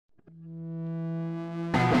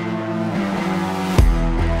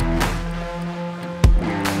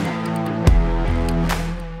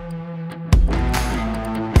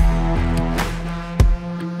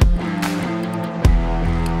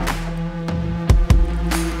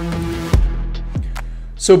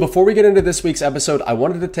So before we get into this week's episode, I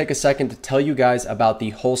wanted to take a second to tell you guys about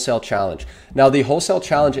the Wholesale Challenge. Now, the Wholesale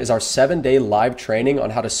Challenge is our 7-day live training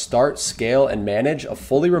on how to start, scale, and manage a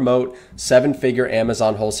fully remote 7-figure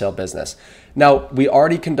Amazon wholesale business. Now, we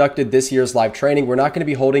already conducted this year's live training. We're not going to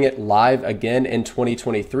be holding it live again in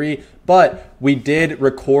 2023, but we did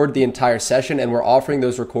record the entire session and we're offering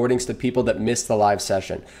those recordings to people that missed the live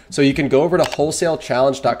session. So you can go over to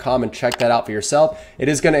wholesalechallenge.com and check that out for yourself. It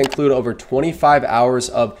is going to include over 25 hours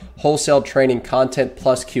of wholesale training content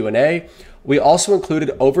plus Q&A. We also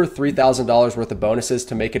included over $3,000 worth of bonuses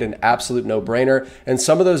to make it an absolute no-brainer. And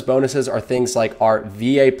some of those bonuses are things like our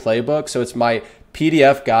VA playbook. So it's my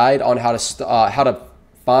PDF guide on how to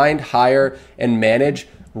find, hire, and manage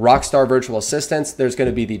rockstar virtual assistants. There's going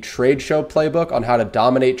to be the trade show playbook on how to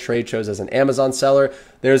dominate trade shows as an Amazon seller.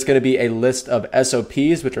 There's going to be a list of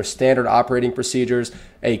SOPs, which are standard operating procedures,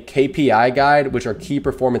 a KPI guide, which are key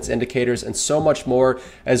performance indicators, and so much more,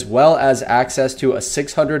 as well as access to a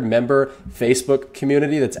 600-member Facebook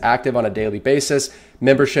community that's active on a daily basis,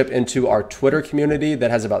 membership into our Twitter community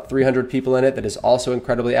that has about 300 people in it that is also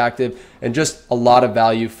incredibly active, and just a lot of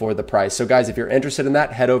value for the price. So guys, if you're interested in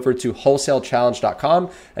that, head over to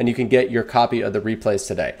wholesalechallenge.com and you can get your copy of the replays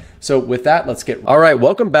today. So with that, let's get... All right,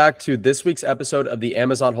 welcome back to this week's episode of the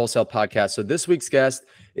Amazon Wholesale Podcast. So this week's guest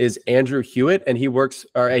is Andrew Hewitt, and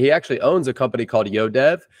he actually owns a company called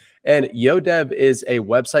YoDev. And YoDev is a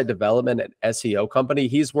website development and SEO company.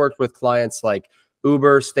 He's worked with clients like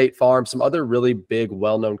Uber, State Farm, some other really big,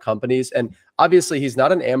 well-known companies. And obviously, he's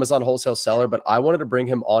not an Amazon wholesale seller, but I wanted to bring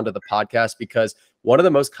him onto the podcast because one of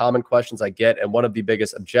the most common questions I get and one of the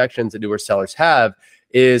biggest objections that newer sellers have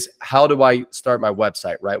is, how do I start my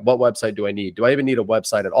website, right? What website do I need? Do I even need a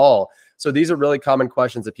website at all? So these are really common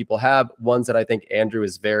questions that people have, ones that I think Andrew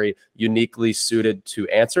is very uniquely suited to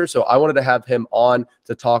answer. So I wanted to have him on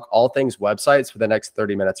to talk all things websites for the next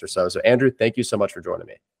 30 minutes or so. So Andrew, thank you so much for joining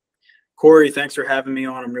me. Corey, thanks for having me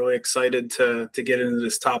on. I'm really excited to get into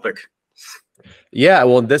this topic. Yeah,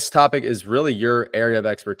 well, this topic is really your area of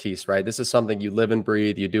expertise, right? This is something you live and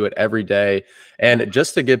breathe. You do it every day. And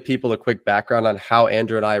just to give people a quick background on how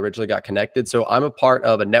Andrew and I originally got connected. So I'm a part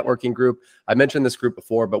of a networking group. I mentioned this group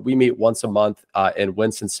before, but we meet once a month in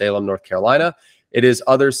Winston-Salem, North Carolina. It is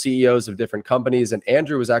other CEOs of different companies. And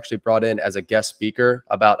Andrew was actually brought in as a guest speaker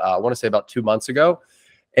about, I want to say about 2 months ago.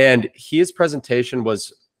 And his presentation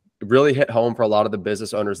was really hit home for a lot of the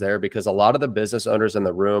business owners there, because a lot of the business owners in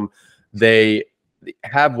the room, they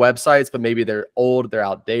have websites, but maybe they're old, they're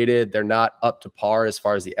outdated, they're not up to par as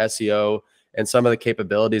far as the SEO and some of the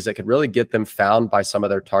capabilities that could really get them found by some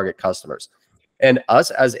of their target customers. And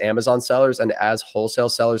us as Amazon sellers and as wholesale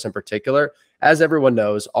sellers in particular, as everyone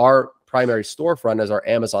knows, our primary storefront is our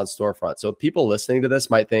Amazon storefront. So people listening to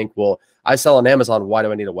this might think, well, I sell on Amazon, why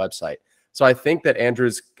do I need a website? So I think that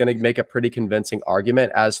Andrew's going to make a pretty convincing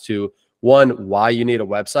argument as to, one, why you need a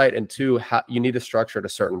website, and two, how you need to structure it a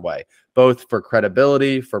certain way, both for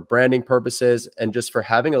credibility, for branding purposes, and just for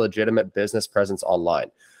having a legitimate business presence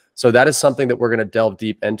online. So that is something that we're going to delve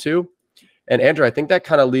deep into. And Andrew, I think that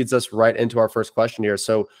kind of leads us right into our first question here.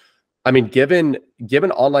 So, I mean, given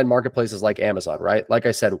online marketplaces like Amazon, right? Like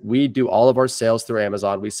I said, we do all of our sales through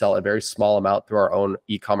Amazon. We sell a very small amount through our own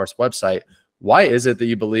e-commerce website. Why is it that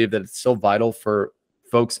you believe that it's so vital for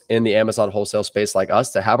folks in the Amazon wholesale space like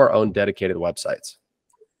us to have our own dedicated websites?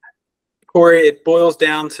 Corey, it boils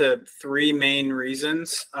down to 3 main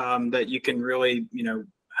reasons that you can really,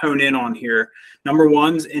 hone in on here. Number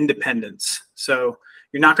one is independence. So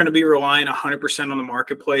you're not going to be relying 100% on the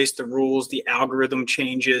marketplace, the rules, the algorithm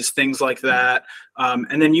changes, things like that.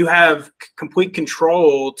 And then you have complete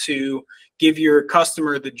control to give your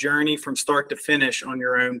customer the journey from start to finish on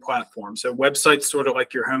your own platform. So website's sort of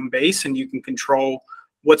like your home base, and you can control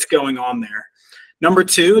what's going on there. Number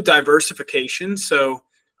 2, diversification. So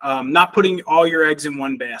not putting all your eggs in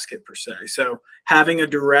one basket per se. So having a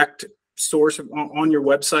direct source on your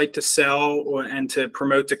website to sell and to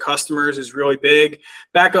promote to customers is really big.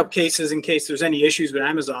 Backup cases in case there's any issues with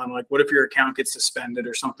Amazon, like what if your account gets suspended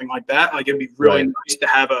or something like that? Like it'd be really nice to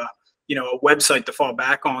have a website to fall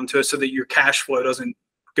back onto so that your cash flow doesn't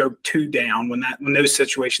go too down when those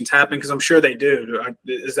situations happen, because I'm sure they do.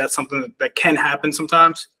 Is that something that can happen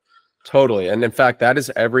sometimes? Totally. And in fact, that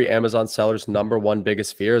is every Amazon seller's number one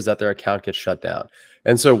biggest fear, is that their account gets shut down.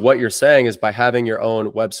 And so what you're saying is, by having your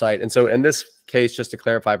own website, and so in this case, just to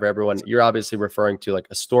clarify for everyone, you're obviously referring to like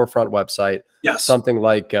a storefront website, yes, something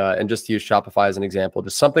like, and just to use Shopify as an example,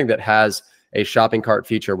 just something that has a shopping cart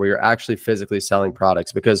feature where you're actually physically selling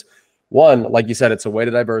products. Because one, like you said, it's a way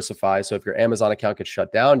to diversify. So if your Amazon account gets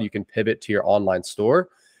shut down, you can pivot to your online store.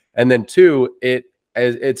 And then two, it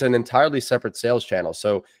it's an entirely separate sales channel.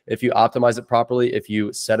 So if you optimize it properly, if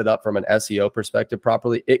you set it up from an SEO perspective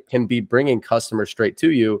properly, it can be bringing customers straight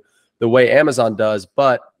to you the way Amazon does,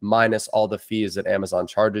 but minus all the fees that Amazon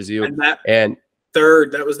charges you. And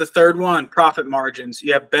that was the third one, profit margins.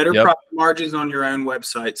 You have better profit margins on your own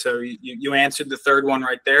website. So you answered the third one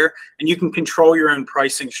right there, and you can control your own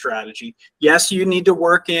pricing strategy. Yes, you need to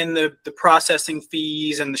work in the processing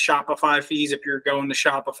fees and the Shopify fees if you're going to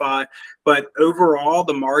Shopify, but overall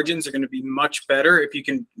the margins are going to be much better if you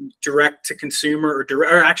can direct to consumer,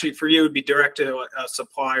 or actually for you it would be direct to a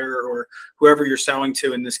supplier or whoever you're selling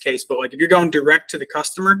to in this case. But like if you're going direct to the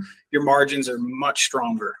customer, your margins are much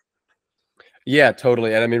stronger. Yeah,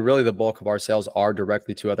 totally. And I mean, really the bulk of our sales are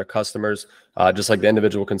directly to other customers, just like the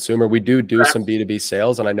individual consumer. We do some B2B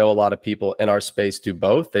sales, and I know a lot of people in our space do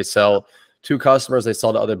both. They sell to customers, they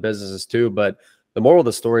sell to other businesses too. But the moral of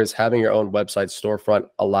the story is having your own website storefront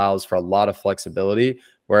allows for a lot of flexibility,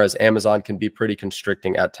 whereas Amazon can be pretty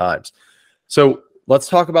constricting at times. So let's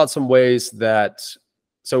talk about some ways that,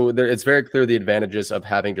 it's very clear the advantages of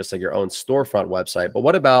having just like your own storefront website. But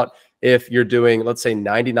what about if you're doing, let's say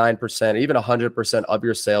 99%, even 100% of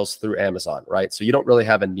your sales through Amazon, right? So you don't really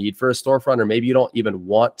have a need for a storefront, or maybe you don't even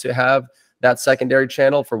want to have that secondary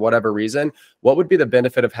channel for whatever reason. What would be the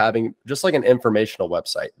benefit of having just like an informational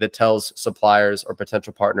website that tells suppliers or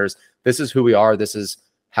potential partners, this is who we are, this is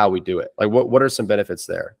how we do it? Like what are some benefits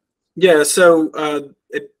there? Yeah, so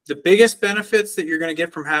the biggest benefits that you're going to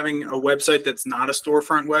get from having a website that's not a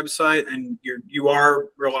storefront website, and you are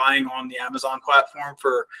relying on the Amazon platform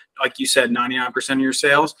for, like you said, 99% of your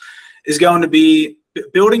sales, is going to be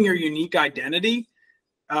building your unique identity,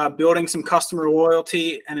 building some customer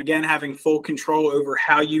loyalty, and again, having full control over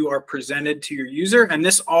how you are presented to your user. And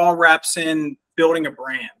this all wraps in building a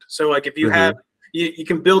brand. So like if you have, you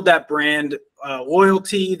can build that brand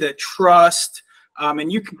loyalty, the trust,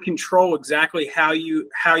 and you can control exactly how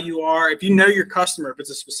you are. If you know your customer, if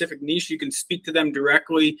it's a specific niche, you can speak to them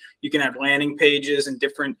directly. You can have landing pages and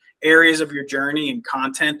different areas of your journey and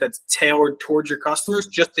content that's tailored towards your customers,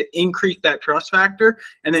 just to increase that trust factor,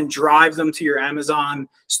 and then drive them to your Amazon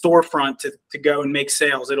storefront to go and make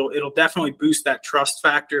sales. It'll definitely boost that trust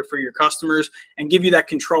factor for your customers and give you that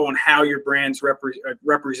control on how your brand's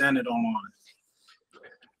represented online.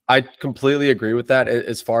 I completely agree with that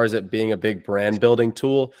as far as it being a big brand building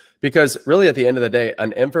tool, because really at the end of the day,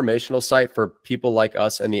 an informational site for people like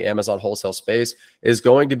us in the Amazon wholesale space is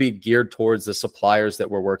going to be geared towards the suppliers that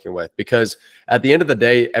we're working with. Because at the end of the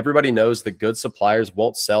day, everybody knows the good suppliers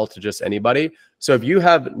won't sell to just anybody. So if you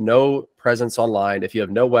have no presence online, if you have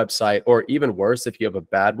no website, or even worse, if you have a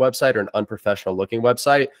bad website or an unprofessional looking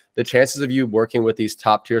website, the chances of you working with these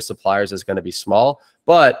top tier suppliers is going to be small.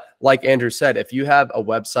 But like Andrew said, if you have a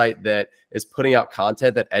website that is putting out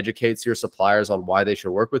content that educates your suppliers on why they should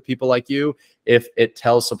work with people like you, if it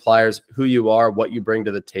tells suppliers who you are, what you bring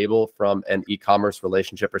to the table from an e-commerce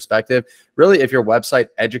relationship perspective, really, if your website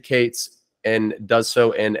educates and does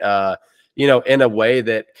so in in a way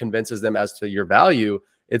that convinces them as to your value,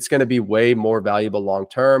 it's going to be way more valuable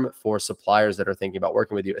long-term for suppliers that are thinking about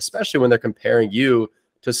working with you, especially when they're comparing you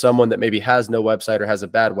to someone that maybe has no website or has a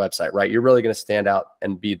bad website, right? You're really going to stand out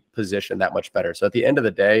and be positioned that much better. So at the end of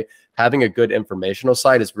the day, having a good informational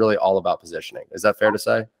site is really all about positioning. Is that fair to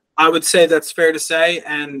say? I would say that's fair to say.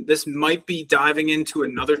 And this might be diving into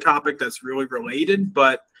another topic that's really related,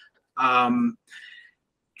 but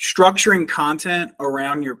structuring content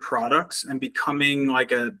around your products and becoming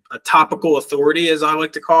like a topical authority, as I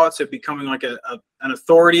like to call it. So becoming like an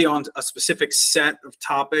authority on a specific set of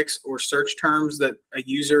topics or search terms that a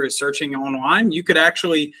user is searching online. You could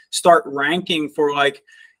actually start ranking for like,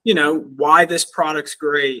 why this product's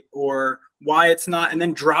great or why it's not, and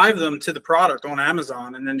then drive them to the product on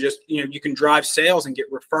Amazon. And then just, you can drive sales and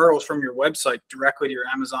get referrals from your website directly to your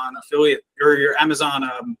Amazon affiliate or your Amazon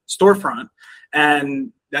storefront.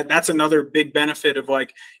 And that's another big benefit of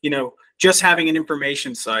like, just having an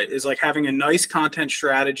information site is like having a nice content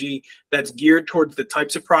strategy that's geared towards the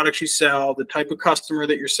types of products you sell, the type of customer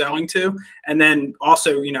that you're selling to, and then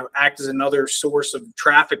also, act as another source of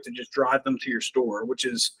traffic to just drive them to your store, which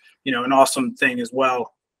is, an awesome thing as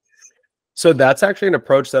well. So that's actually an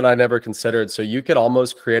approach that I never considered. So you could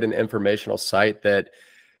almost create an informational site that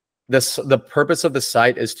the purpose of the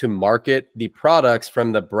site is to market the products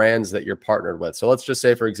from the brands that you're partnered with. So let's just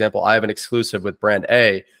say, for example, I have an exclusive with brand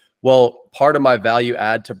A. Well, part of my value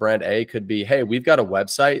add to brand A could be, hey, we've got a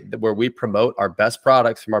website where we promote our best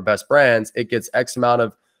products from our best brands. It gets X amount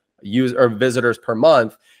of visitors per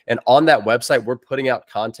month. And on that website, we're putting out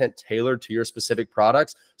content tailored to your specific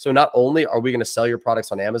products. So not only are we going to sell your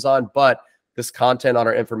products on Amazon, but this content on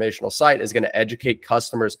our informational site is going to educate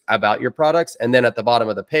customers about your products. And then at the bottom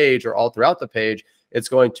of the page or all throughout the page, it's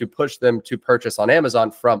going to push them to purchase on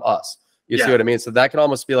Amazon from us. You see what I mean? So that can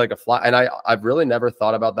almost be like a fly. And I've really never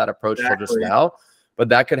thought about that approach till just now, but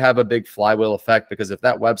that could have a big flywheel effect, because if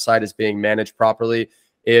that website is being managed properly,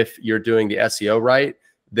 if you're doing the SEO right,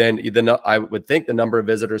 then I would think the number of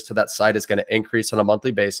visitors to that site is going to increase on a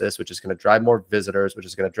monthly basis, which is going to drive more visitors, which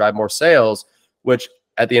is going to drive more sales, which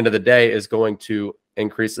at the end of the day is going to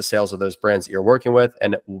increase the sales of those brands that you're working with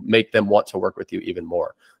and make them want to work with you even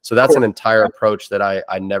more. So that's an entire approach that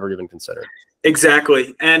I never even considered.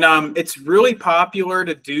 Exactly. And it's really popular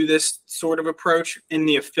to do this sort of approach in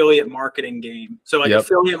the affiliate marketing game. So like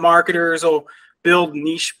affiliate marketers will build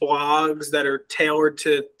niche blogs that are tailored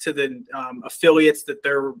to the affiliates that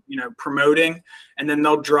they're promoting, and then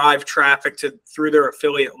they'll drive traffic through their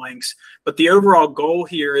affiliate links. But the overall goal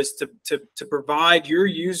here is to provide your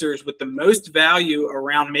users with the most value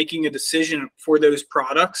around making a decision for those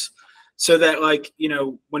products, so that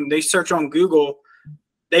when they search on Google,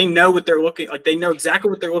 they know what they're looking like. They know exactly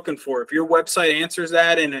what they're looking for. If your website answers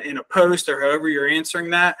that in a post, or however you're answering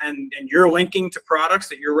that, and you're linking to products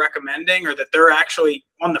that you're recommending, or that they're actually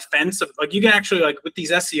on the fence of, you can actually, with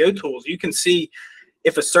these SEO tools, you can see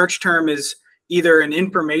if a search term is either an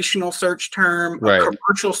informational search term, a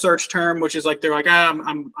commercial search term, which is they're like,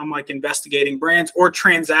 I'm investigating brands, or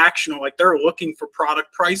transactional, they're looking for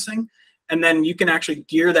product pricing. And then you can actually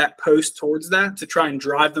gear that post towards that to try and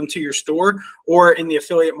drive them to your store, or in the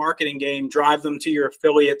affiliate marketing game, drive them to your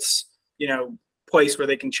affiliates, place where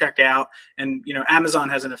they can check out. And, Amazon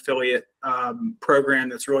has an affiliate program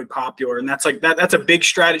that's really popular. And that's that's a big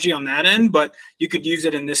strategy on that end, but you could use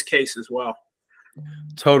it in this case as well.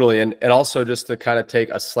 Totally. And also just to kind of take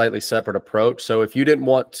a slightly separate approach. So if you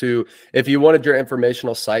wanted your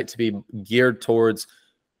informational site to be geared towards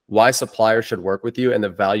why suppliers should work with you and the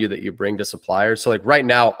value that you bring to suppliers. So right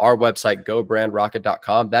now, our website,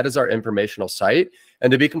 gobrandrocket.com, that is our informational site.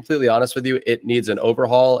 And to be completely honest with you, it needs an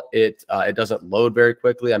overhaul. It doesn't load very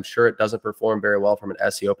quickly. I'm sure it doesn't perform very well from an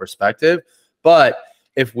SEO perspective. But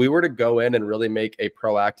if we were to go in and really make a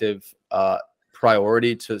proactive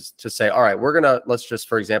priority to say, all right, let's just,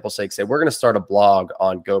 for example's sake, say we're going to start a blog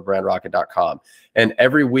on gobrandrocket.com. And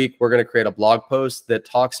every week we're going to create a blog post that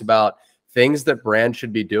talks about things that brands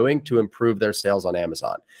should be doing to improve their sales on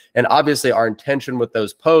Amazon. And obviously our intention with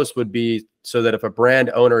those posts would be so that if a brand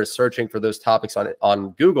owner is searching for those topics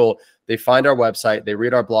on Google, they find our website, they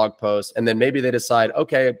read our blog post, and then maybe they decide,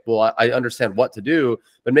 okay, well, I understand what to do,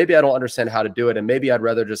 but maybe I don't understand how to do it. And maybe I'd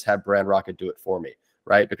rather just have Brand Rocket do it for me,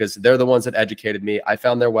 right? Because they're the ones that educated me. I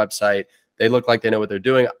found their website. They look like they know what they're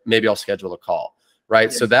doing. Maybe I'll schedule a call, right?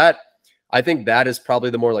 Yeah. So I think that is probably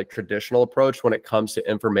the more traditional approach when it comes to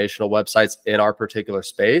informational websites in our particular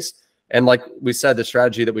space. And like we said, the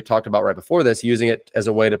strategy that we talked about right before this, using it as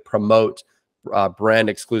a way to promote brand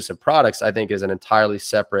exclusive products, I think is an entirely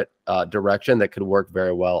separate direction that could work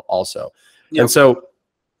very well also. Yep. And so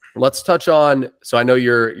let's touch on, so I know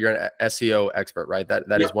you're an SEO expert, right? That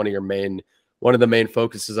yep. is one of the main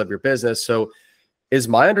focuses of your business. So is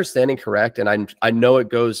my understanding correct? And I know it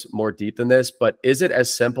goes more deep than this, but is it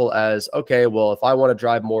as simple as, okay, well, if I want to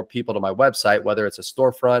drive more people to my website, whether it's a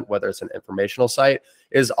storefront, whether it's an informational site,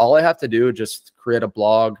 is all I have to do just create a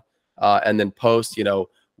blog and then post,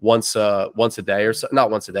 once a day, or so, not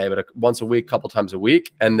once a day, but once a week, couple times a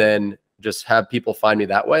week, and then just have people find me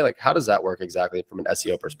that way? How does that work exactly from an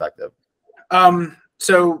SEO perspective?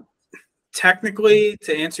 So technically,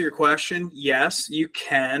 to answer your question, yes, you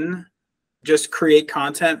can just create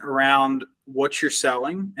content around what you're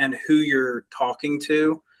selling and who you're talking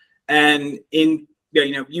to. And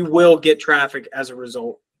you will get traffic as a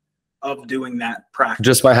result of doing that practice.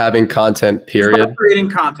 Just by having content, period. Just by creating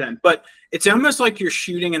content. But it's almost like you're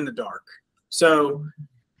shooting in the dark. So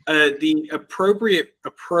the appropriate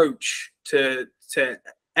approach to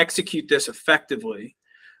execute this effectively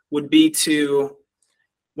would be to,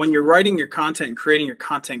 when you're writing your content and creating your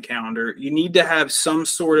content calendar, you need to have some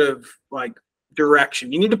sort of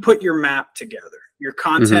direction. You need to put your map together, your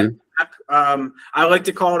content map. I like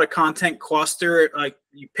to call it a content cluster.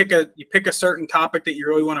 You pick a certain topic that you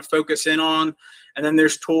really want to focus in on, and then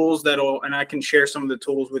there's tools and I can share some of the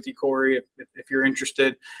tools with you, Corey, if you're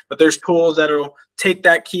interested, but there's tools that'll take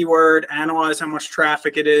that keyword, analyze how much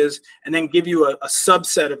traffic it is, and then give you a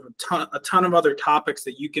subset of a ton of other topics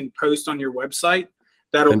that you can post on your website.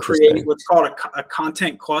 That'll create what's called a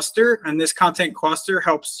content cluster. And this content cluster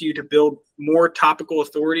helps you to build more topical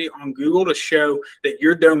authority on Google to show that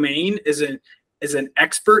your domain is an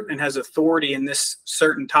expert and has authority in this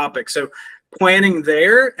certain topic. So planning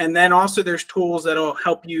there. And then also there's tools that'll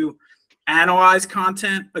help you analyze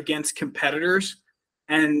content against competitors.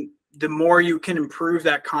 And the more you can improve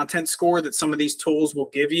that content score that some of these tools will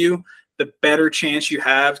give you, the better chance you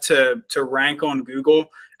have to rank on Google.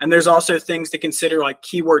 And there's also things to consider like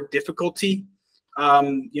keyword difficulty.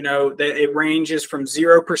 It ranges from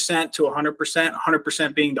 0% to 100%,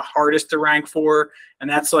 100% being the hardest to rank for. And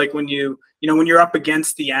that's like when when you're up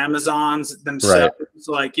against the Amazons themselves,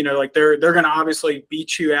 right. They're going to obviously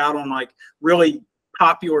beat you out on like really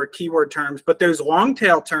popular keyword terms, but those long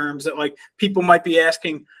tail terms that like people might be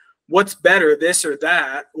asking, what's better, this or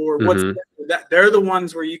that, or what's better, that, they're the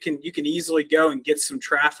ones where you can easily go and get some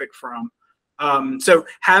traffic from. So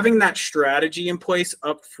having that strategy in place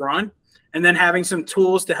up front, and then having some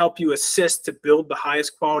tools to help you assist to build the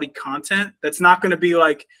highest quality content. That's not going to be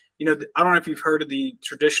like, I don't know if you've heard of the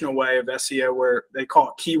traditional way of SEO where they call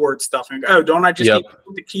it keyword stuffing. Oh, don't I just need to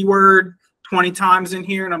put the keyword 20 times in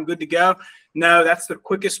here and I'm good to go? No, that's the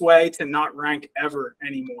quickest way to not rank ever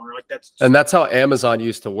anymore. Like and that's how Amazon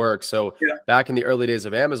used to work. So back in the early days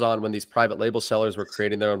of Amazon, when these private label sellers were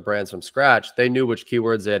creating their own brands from scratch, they knew which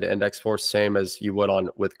keywords they had to index for, same as you would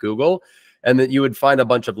with Google. And that you would find a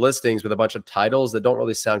bunch of listings with a bunch of titles that don't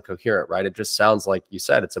really sound coherent, right? It just sounds like you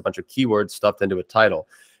said, it's a bunch of keywords stuffed into a title.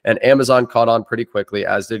 And Amazon caught on pretty quickly,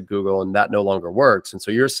 as did Google, and that no longer works. And so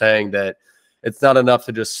you're saying that it's not enough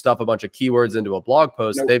to just stuff a bunch of keywords into a blog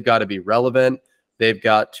post. Nope. They've got to be relevant. They've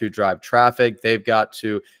got to drive traffic. They've got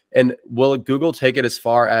to, and will Google take it as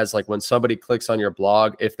far as like when somebody clicks on your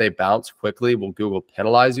blog, if they bounce quickly, will Google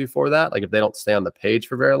penalize you for that? Like if they don't stay on the page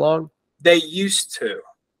for very long? They used to.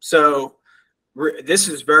 So this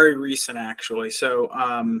is very recent, actually. So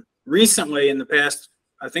recently, in the past,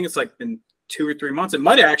 I think it's like been 2 or 3 months. It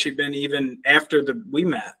might have actually been even after we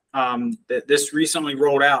met that this recently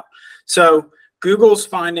rolled out. So Google's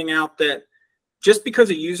finding out that just because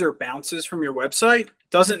a user bounces from your website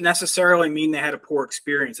doesn't necessarily mean they had a poor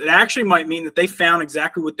experience. It actually might mean that they found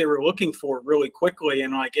exactly what they were looking for really quickly,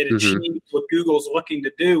 and like it achieved what Google's looking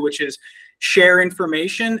to do, which is share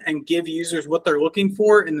information and give users what they're looking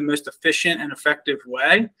for in the most efficient and effective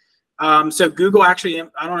way. So Google actually,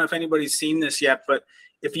 I don't know if anybody's seen this yet, but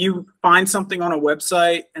if you find something on a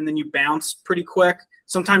website and then you bounce pretty quick,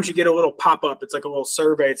 sometimes you get a little pop-up. It's like a little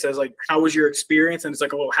survey. It says like, how was your experience? And it's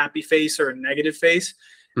like a little happy face or a negative face.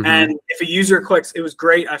 And if a user clicks, it was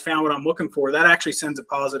great, I found what I'm looking for, that actually sends a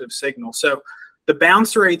positive signal. So the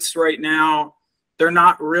bounce rates right now, they're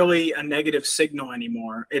not really a negative signal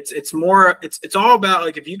anymore. It's all about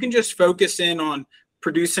like, if you can just focus in on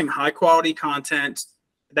producing high quality content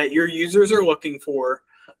that your users are looking for,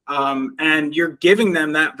 and you're giving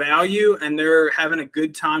them that value and they're having a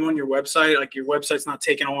good time on your website, like your website's not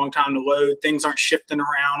taking a long time to load, things aren't shifting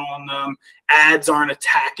around on them, ads aren't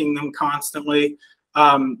attacking them constantly,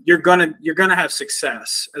 you're gonna have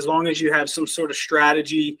success as long as you have some sort of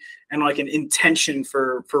strategy and like an intention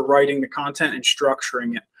for writing the content and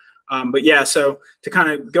structuring it. But yeah, so to kind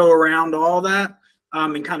of go around all that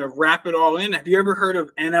and kind of wrap it all in, have you ever heard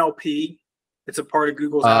of NLP? It's a part of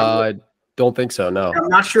Google's algorithm. Don't think so, no. I'm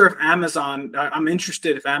not sure if Amazon, I'm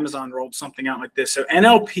interested if Amazon rolled something out like this. So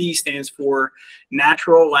NLP stands for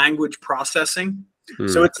natural language processing.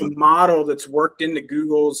 So it's a model that's worked into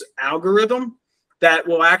Google's algorithm that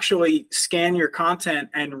will actually scan your content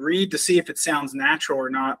and read to see if it sounds natural or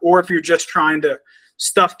not, or if you're just trying to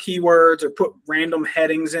stuff keywords or put random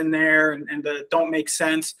headings in there and that don't make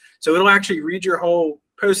sense. So it'll actually read your whole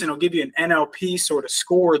post and it'll give you an NLP sort of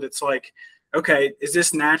score that's like, okay, is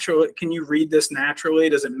this natural? Can you read this naturally?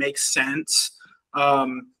 Does it make sense?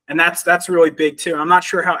 And that's really big too. I'm not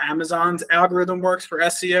sure how Amazon's algorithm works for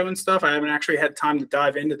SEO and stuff. I haven't actually had time to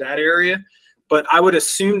dive into that area, but I would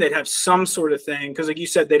assume they'd have some sort of thing because like you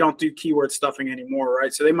said, they don't do keyword stuffing anymore,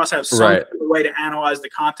 right? So they must have some way to analyze the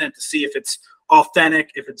content to see if it's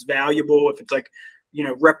authentic, if it's valuable, if it's like,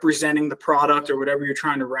 representing the product or whatever you're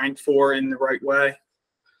trying to rank for in the right way.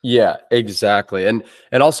 Yeah, exactly. And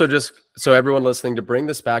also just so everyone listening, to bring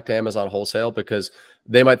this back to Amazon Wholesale, because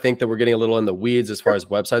they might think that we're getting a little in the weeds as far as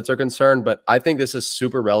websites are concerned, but I think this is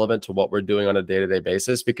super relevant to what we're doing on a day-to-day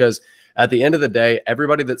basis, because at the end of the day,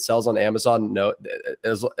 everybody that sells on Amazon,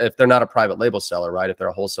 if they're not a private label seller, right? If they're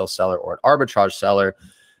a wholesale seller or an arbitrage seller,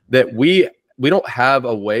 that we don't have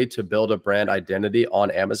a way to build a brand identity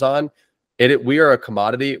on Amazon. We are a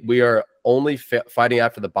commodity. We are only fighting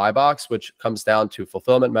after the buy box, which comes down to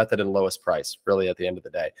fulfillment method and lowest price, really, at the end of the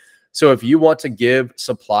day. So if you want to give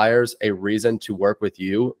suppliers a reason to work with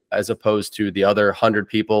you, as opposed to the other 100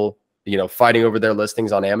 people, fighting over their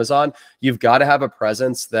listings on Amazon, you've got to have a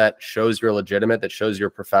presence that shows you're legitimate, that shows you're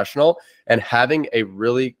professional, and having a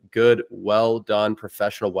really good, well done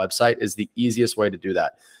professional website is the easiest way to do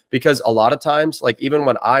that. because a lot of times, like even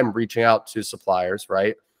when I'm reaching out to suppliers,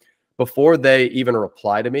 right, before they even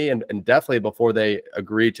reply to me, and definitely before they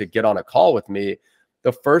agree to get on a call with me,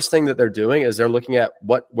 the first thing that they're doing is they're looking at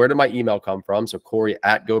where did my email come from? So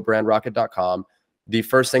Corey@gobrandrocket.com. The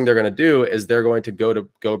first thing they're going to do is they're going to go to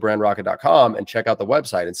gobrandrocket.com and check out the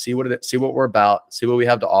website and see what we're about, see what we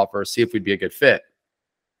have to offer, see if we'd be a good fit.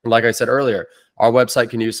 And like I said earlier, our website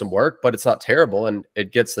can use some work, but it's not terrible and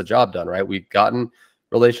it gets the job done, right? We've gotten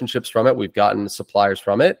relationships from it. We've gotten suppliers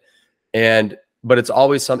from it. But it's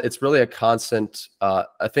always it's really a constant,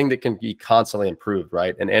 a thing that can be constantly improved,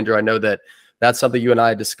 right? And Andrew, I know that's something you and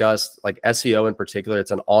I discussed, like SEO in particular.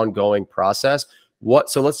 It's an ongoing process.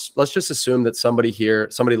 So let's just assume that somebody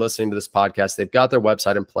listening to this podcast, they've got their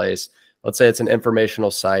website in place. Let's say it's an informational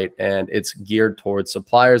site and it's geared towards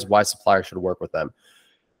suppliers, why suppliers should work with them.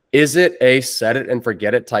 Is it a set it and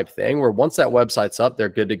forget it type thing where once that website's up, they're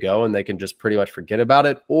good to go and they can just pretty much forget about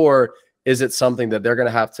it? Or is it something that they're going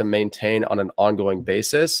to have to maintain on an ongoing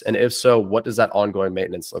basis? And if so, what does that ongoing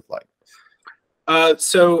maintenance look like?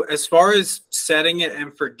 So as far as setting it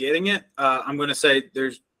and forgetting it, I'm going to say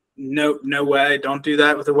there's no way. Don't do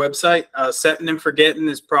that with a website. Setting and forgetting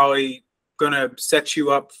is probably going to set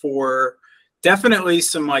you up for definitely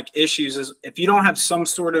some like issues. Is if you don't have some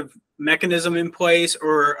sort of mechanism in place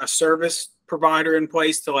or a service provider in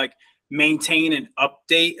place to like maintain and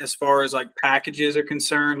update as far as like packages are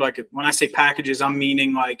concerned. Like when I say packages, I'm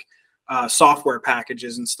meaning like software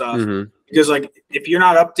packages and stuff. Mm-hmm. Because like if you're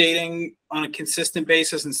not updating on a consistent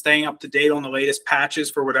basis and staying up to date on the latest patches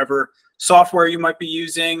for whatever software you might be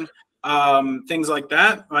using, things like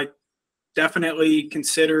that, like definitely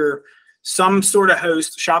consider some sort of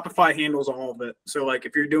host. Shopify handles all of it. So like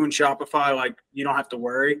if you're doing Shopify, like you don't have to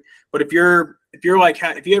worry. But if you have your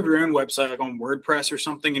own website like on WordPress or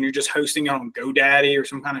something and you're just hosting it on GoDaddy or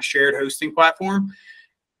some kind of shared hosting platform,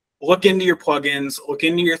 look into your plugins, look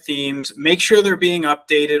into your themes, make sure they're being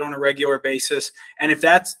updated on a regular basis. And if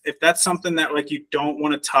that's something that like you don't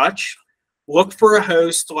want to touch, look for a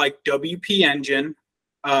host like WP Engine,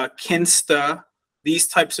 Kinsta, these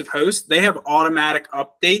types of hosts. They have automatic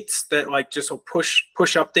updates that like just will push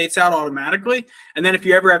updates out automatically. And then if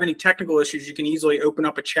you ever have any technical issues, you can easily open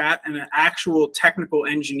up a chat and an actual technical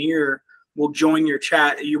engineer will join your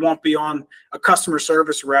chat. You won't be on a customer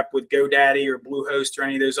service rep with GoDaddy or Bluehost or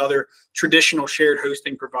any of those other traditional shared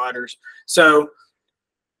hosting providers. So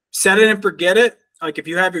set it and forget it. Like if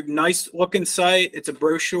you have your nice looking site, it's a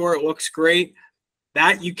brochure, it looks great.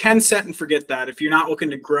 That you can set and forget that if you're not looking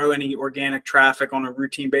to grow any organic traffic on a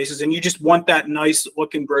routine basis and you just want that nice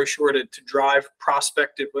looking brochure to drive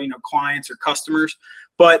prospective, clients or customers.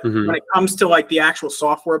 But when it comes to like the actual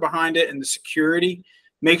software behind it and the security,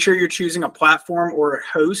 make sure you're choosing a platform or a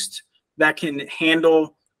host that can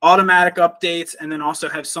handle automatic updates and then also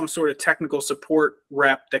have some sort of technical support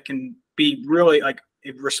rep that can be really like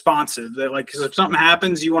responsive. That like, because if something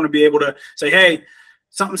happens, you want to be able to say, hey,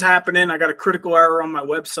 something's happening. I got a critical error on my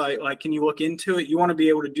website. Like, can you look into it? You want to be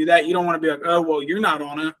able to do that. You don't want to be like, oh, well, you're not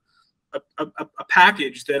on a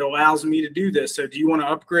package that allows me to do this. So do you want to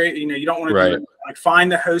upgrade? You don't want to do it. Like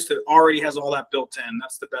find the host that already has all that built in.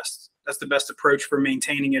 That's the best approach for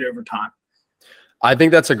maintaining it over time. I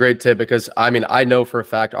think that's a great tip because I know for a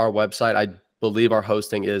fact our website, I believe our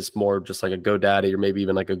hosting is more just like a GoDaddy or maybe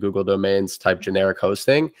even like a Google Domains type generic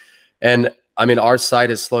hosting. And our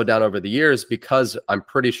site has slowed down over the years because I'm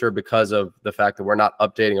pretty sure because of the fact that we're not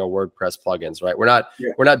updating our WordPress plugins, right? We're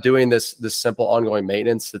not doing this simple ongoing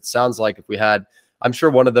maintenance. It sounds like if we had, I'm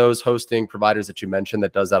sure one of those hosting providers that you mentioned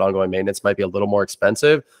that does that ongoing maintenance might be a little more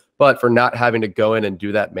expensive, but for not having to go in and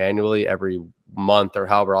do that manually every month or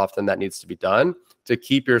however often that needs to be done to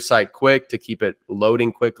keep your site quick, to keep it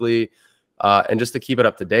loading quickly, and just to keep it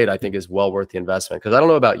up to date, I think is well worth the investment. Because I don't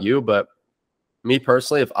know about you, but me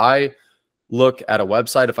personally, if I look at a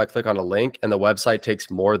website, if I click on a link and the website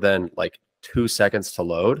takes more than like 2 seconds to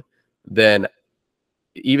load, then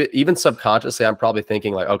even subconsciously, I'm probably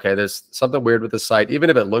thinking like, okay, there's something weird with the site. Even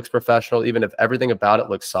if it looks professional, even if everything about it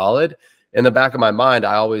looks solid, in the back of my mind,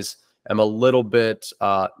 I always am a little bit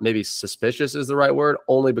maybe suspicious is the right word,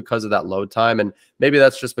 only because of that load time. And maybe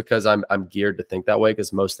that's just because I'm geared to think that way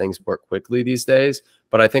because most things work quickly these days.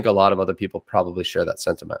 But I think a lot of other people probably share that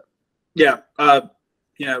sentiment. Yeah. How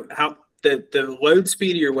the load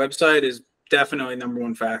speed of your website is definitely number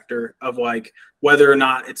one factor of like whether or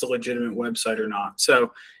not it's a legitimate website or not. So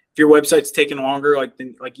if your website's taking longer,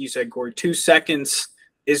 like you said, Corey, 2 seconds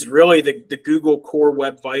is really the Google Core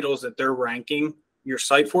Web Vitals that they're ranking your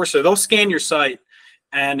site for. So they'll scan your site,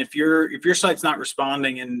 and if your site's not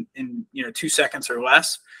responding in 2 seconds or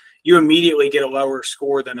less, you immediately get a lower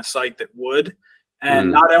score than a site that would.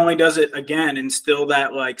 And not only does it, again, instill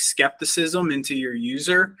that like skepticism into your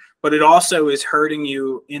user, but it also is hurting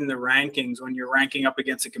you in the rankings when you're ranking up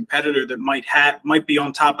against a competitor that might be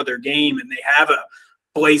on top of their game, and they have a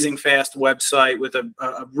blazing fast website with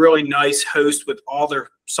a really nice host with all their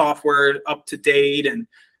software up to date, and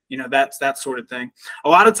that sort of thing. A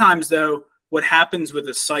lot of times though, what happens with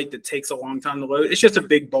a site that takes a long time to load, it's just a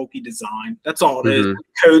big bulky design. That's all it is.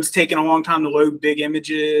 Code's taking a long time to load, big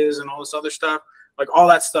images and all this other stuff. Like all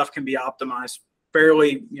that stuff can be optimized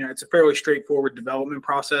fairly, it's a fairly straightforward development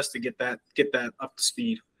process to get that up to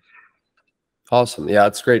speed. Awesome. Yeah,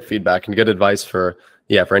 it's great feedback and good advice for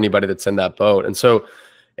anybody that's in that boat. And so,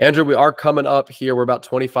 Andrew, we are coming up here. We're about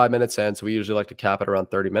 25 minutes in, so we usually like to cap it around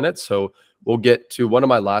 30 minutes. So we'll get to one of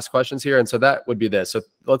my last questions here. And so that would be this. So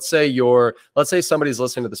let's say somebody's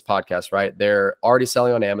listening to this podcast, right? They're already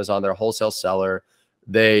selling on Amazon. They're a wholesale seller.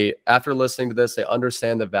 They, after listening to this, they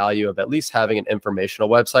understand the value of at least having an informational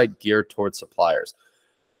website geared towards suppliers.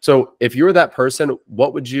 So if you were that person,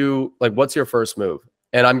 what's your first move?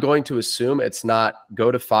 And I'm going to assume it's not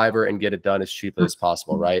go to Fiverr and get it done as cheaply as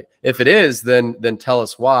possible, right? If it is, then tell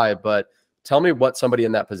us why, but tell me what somebody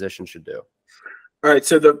in that position should do. All right.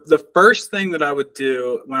 So the first thing that I would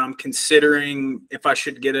do when I'm considering if I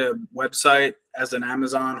should get a website as an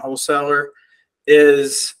Amazon wholesaler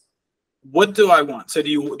is, what do I want? So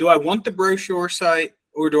do I want the brochure site,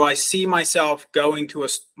 or do I see myself going to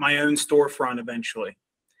my own storefront eventually?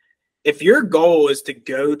 If your goal is to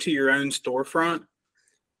go to your own storefront,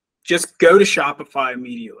 just go to Shopify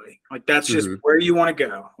immediately. Like that's just where you want to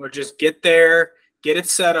go. Or just get there, get it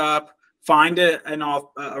set up, find a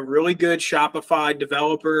really good Shopify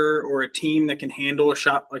developer or a team that can handle like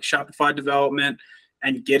Shopify development,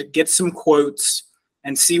 and get some quotes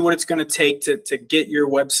and see what it's going to take to get your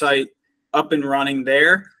website up and running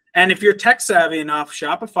there. And if you're tech savvy enough,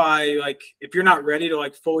 Shopify, like if you're not ready to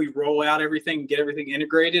like fully roll out everything, get everything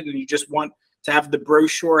integrated, and you just want to have the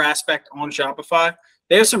brochure aspect on Shopify,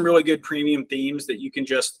 they have some really good premium themes that you can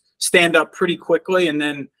just stand up pretty quickly, and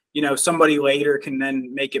then somebody later can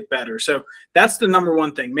then make it better. So that's the number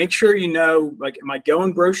one thing. Make sure like, am I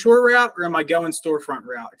going brochure route or am I going storefront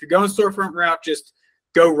route? If you're going storefront route, just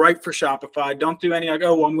go right for Shopify. Don't do any like,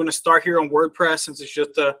 oh, well, I'm going to start here on WordPress since it's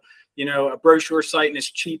just a brochure site and it's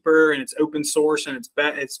cheaper and it's open source and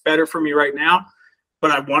it's better for me right now, but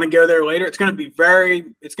I want to go there later. It's going to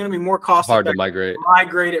be more cost hard to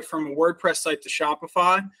migrate it from a WordPress site to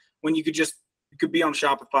Shopify when you could be on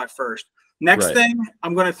Shopify first. Next thing,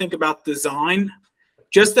 I'm going to think about design.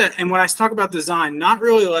 And when I talk about design, not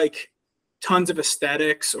really like tons of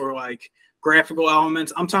aesthetics or like graphical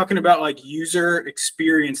elements. I'm talking about like user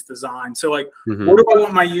experience design. So like, what do I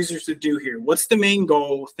want my users to do here? What's the main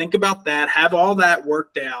goal? Think about that. Have all that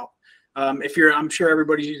worked out. I'm sure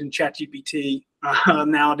everybody's using ChatGPT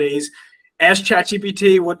nowadays. Ask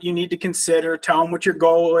ChatGPT what you need to consider. Tell them what your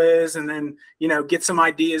goal is, and then get some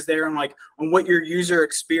ideas there on what your user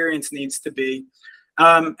experience needs to be,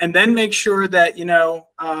 and then make sure that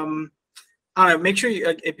I don't know. Make sure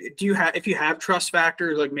if you have trust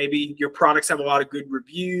factors, like maybe your products have a lot of good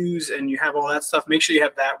reviews and you have all that stuff. Make sure you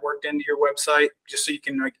have that worked into your website, just so you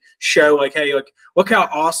can like show like, hey, like look how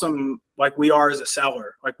awesome like we are as a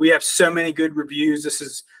seller. Like we have so many good reviews. This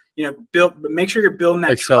is built. But make sure you're building that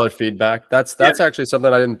like seller feedback. That's actually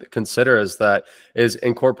something I didn't consider. Is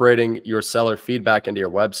incorporating your seller feedback into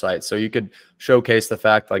your website, so you could showcase the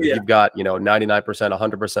fact like if you've got 99%,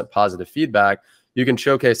 100% positive feedback. You can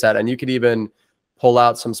showcase that, and you could even pull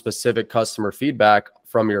out some specific customer feedback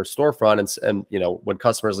from your storefront. And when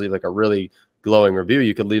customers leave like a really glowing review,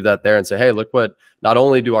 you could leave that there and say, hey, look what, not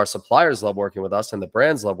only do our suppliers love working with us and the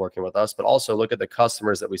brands love working with us, but also look at the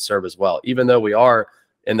customers that we serve as well. Even though we are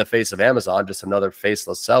in the face of Amazon, just another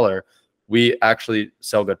faceless seller, we actually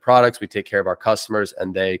sell good products. We take care of our customers,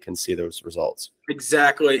 and they can see those results.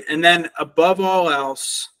 Exactly. And then above all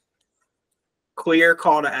else, clear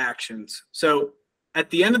call to actions. So at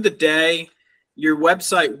the end of the day, your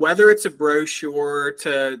website, whether it's a brochure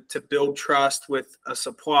to build trust with a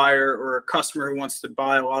supplier or a customer who wants to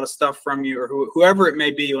buy a lot of stuff from you, or whoever it may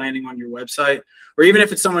be landing on your website, or even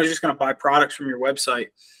if it's someone who's just going to buy products from your website,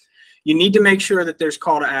 you need to make sure that there's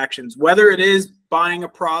call to actions, whether it is buying a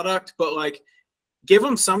product, but like give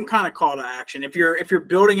them some kind of call to action. If you're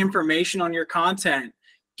building information on your content,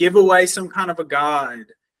 give away some kind of a guide.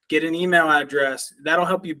 Get an email address. That'll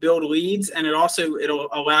help you build leads, and it'll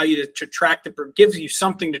allow you to track gives you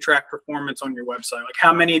something to track performance on your website. Like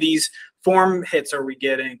how many of these form hits are we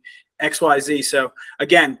getting, XYZ. So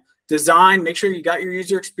again, design, make sure you got your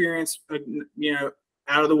user experience,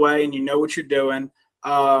 out of the way and you know what you're doing.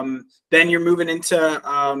 Then you're moving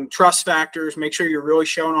into trust factors. Make sure you're really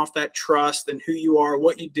showing off that trust and who you are,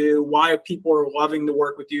 what you do, why people are loving to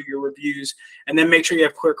work with you, your reviews, and then make sure you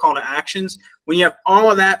have clear call to actions. When you have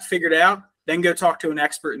all of that figured out, then go talk to an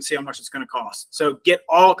expert and see how much it's going to cost. So get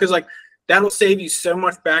all, because like that'll save you so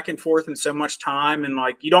much back and forth and so much time. And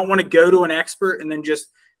like, you don't want to go to an expert and then just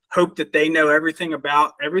hope that they know everything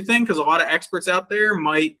about everything, because a lot of experts out there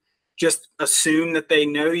might just assume that they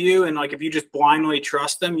know you. And like, if you just blindly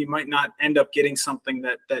trust them, you might not end up getting something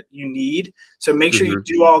that you need. So make sure you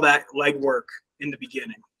do all that legwork in the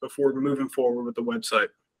beginning before moving forward with the website.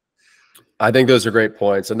 I think those are great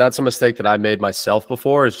points. And that's a mistake that I made myself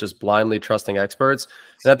before, is just blindly trusting experts.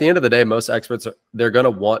 And at the end of the day, most experts, they're going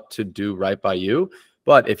to want to do right by you.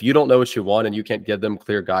 But if you don't know what you want and you can't give them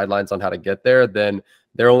clear guidelines on how to get there, then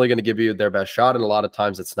they're only going to give you their best shot. And a lot of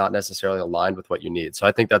times it's not necessarily aligned with what you need. So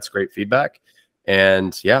I think that's great feedback.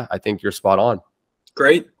 And yeah, I think you're spot on.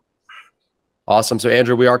 Great. Awesome. So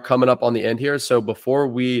Andrew, we are coming up on the end here. So before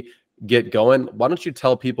we get going, why don't you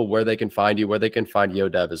tell people where they can find you, where they can find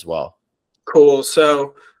YoDev as well? Cool.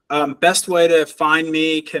 So best way to find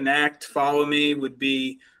me, connect, follow me would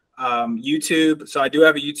be YouTube. So I do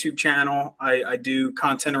have a YouTube channel. I do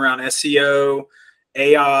content around SEO,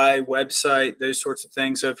 AI, website, those sorts of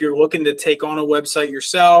things. So if you're looking to take on a website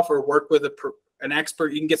yourself or work with an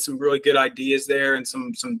expert, you can get some really good ideas there and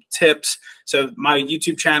some tips. So my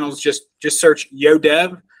YouTube channel is just search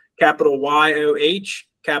YoDev, capital YOH,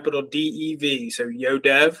 capital DEV. So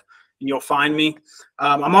YoDev, and you'll find me.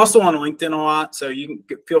 I'm also on LinkedIn a lot, so you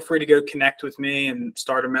can feel free to go connect with me and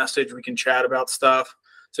start a message. We can chat about stuff.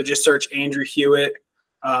 So just search Andrew Hewitt.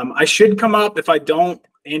 I should come up. If I don't,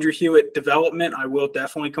 Andrew Hewitt Development, I will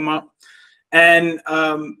definitely come up. And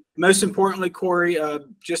most importantly, Corey,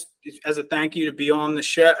 just as a thank you to be on the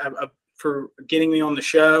show, for getting me on the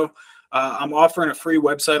show, I'm offering a free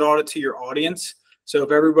website audit to your audience. So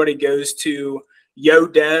if everybody goes to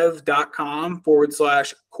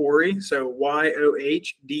yodev.com/Corey, so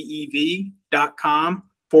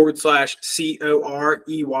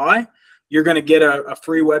YoHDEV.com/COREY, you're going to get a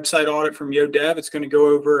free website audit from YoDev. It's going to go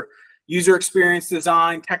over user experience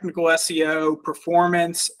design, technical SEO,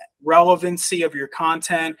 performance, relevancy of your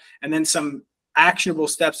content, and then some actionable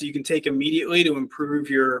steps that you can take immediately to improve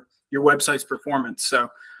your website's performance. So,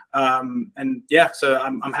 and yeah, so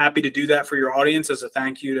I'm happy to do that for your audience as a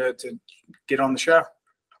thank you to get on the show.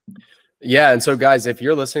 Yeah. And so guys, if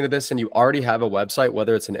you're listening to this and you already have a website,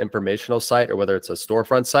 whether it's an informational site or whether it's a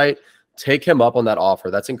storefront site, take him up on that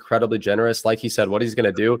offer. That's incredibly generous. Like he said, what he's going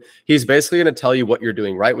to do, he's basically going to tell you what you're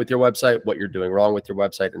doing right with your website, what you're doing wrong with your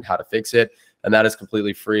website, and how to fix it. And that is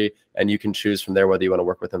completely free. And you can choose from there whether you want to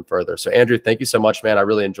work with him further. So Andrew, thank you so much, man. I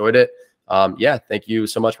really enjoyed it. Yeah, thank you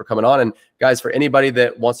so much for coming on. And guys, for anybody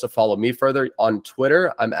that wants to follow me further on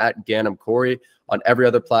Twitter, I'm at Ganem Corey. On every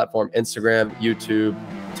other platform, Instagram, YouTube,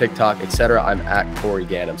 TikTok, etc., I'm at Corey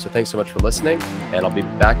Ganem. So thanks so much for listening, and I'll be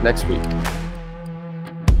back next week.